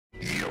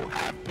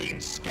have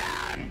been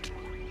scanned,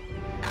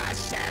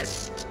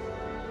 assessed,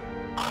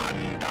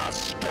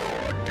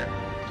 understood.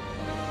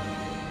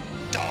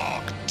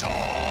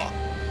 Doctor!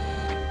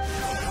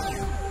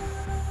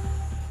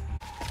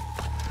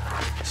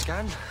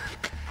 Scan?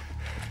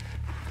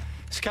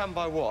 Scan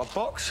by what, a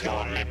box?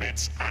 Your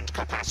limits and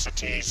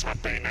capacities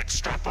have been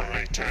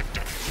extrapolated.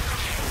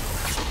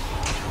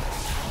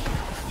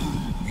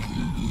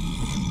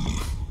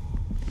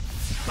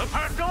 The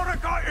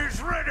Pandorica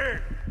is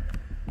ready!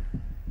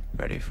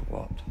 Ready for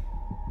what?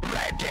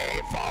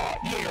 Ready for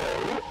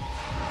you?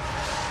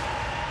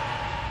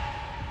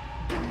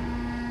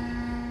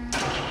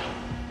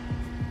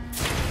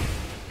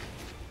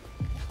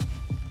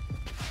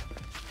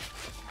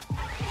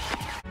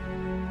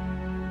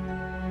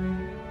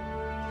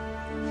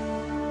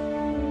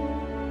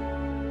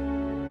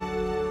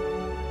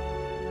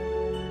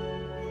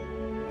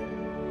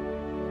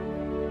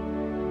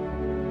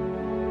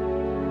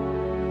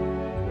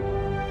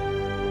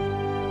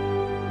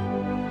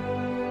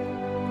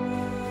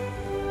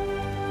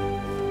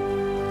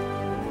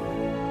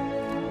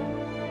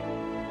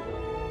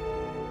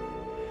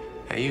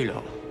 Hey, you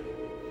lot,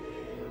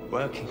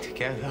 working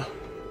together,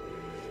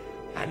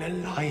 an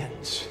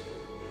alliance.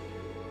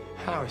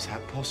 How is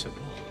that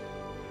possible?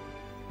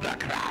 The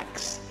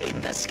cracks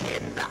in the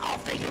skin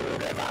of the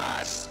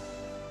universe.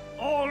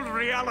 All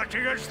reality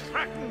is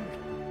threatened!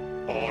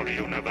 All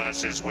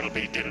universes will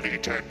be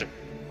deleted.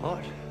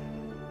 What?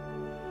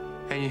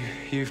 And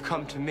you've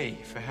come to me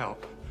for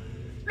help?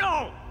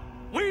 No!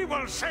 We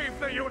will save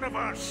the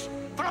universe!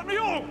 From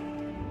you!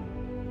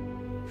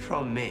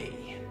 From me?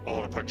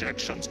 All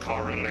projections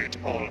correlate,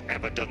 all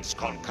evidence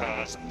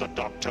concurs. The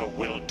Doctor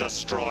will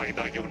destroy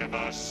the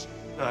universe.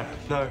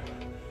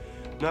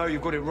 No,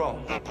 you've got it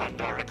wrong. The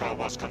Pandorica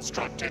was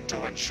constructed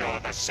to ensure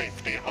the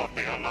safety of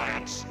the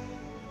Alliance.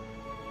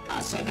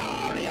 A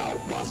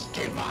scenario was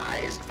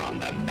devised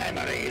from the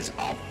memories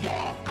of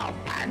your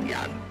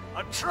companion.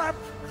 A trap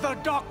the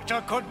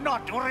Doctor could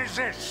not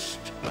resist!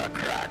 The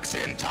cracks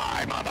in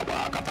time are the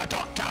work of the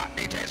Doctor,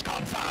 it is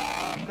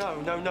confirmed!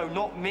 No,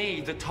 not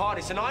me, the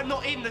TARDIS, and I'm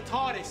not in the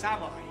TARDIS,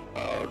 am I?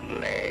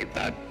 Only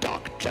the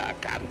Doctor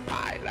can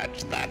pilot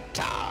the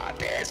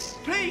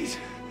TARDIS. Please,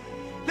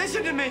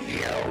 listen to me!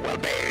 You will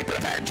be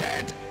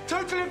prevented!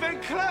 Total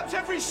event collapse,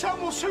 every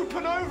sun will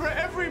supernova at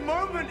every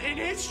moment in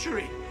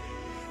history.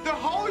 The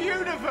whole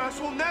universe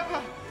will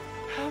never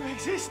have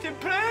existed.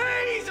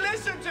 Please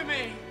listen to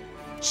me!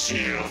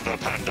 Seal the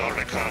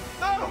Pandorica.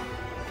 No!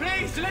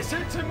 Please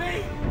listen to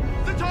me!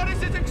 The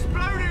TARDIS is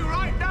exploding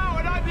right now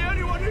and I'm the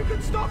only one who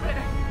can stop it!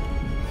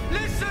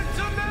 Listen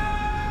to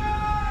me!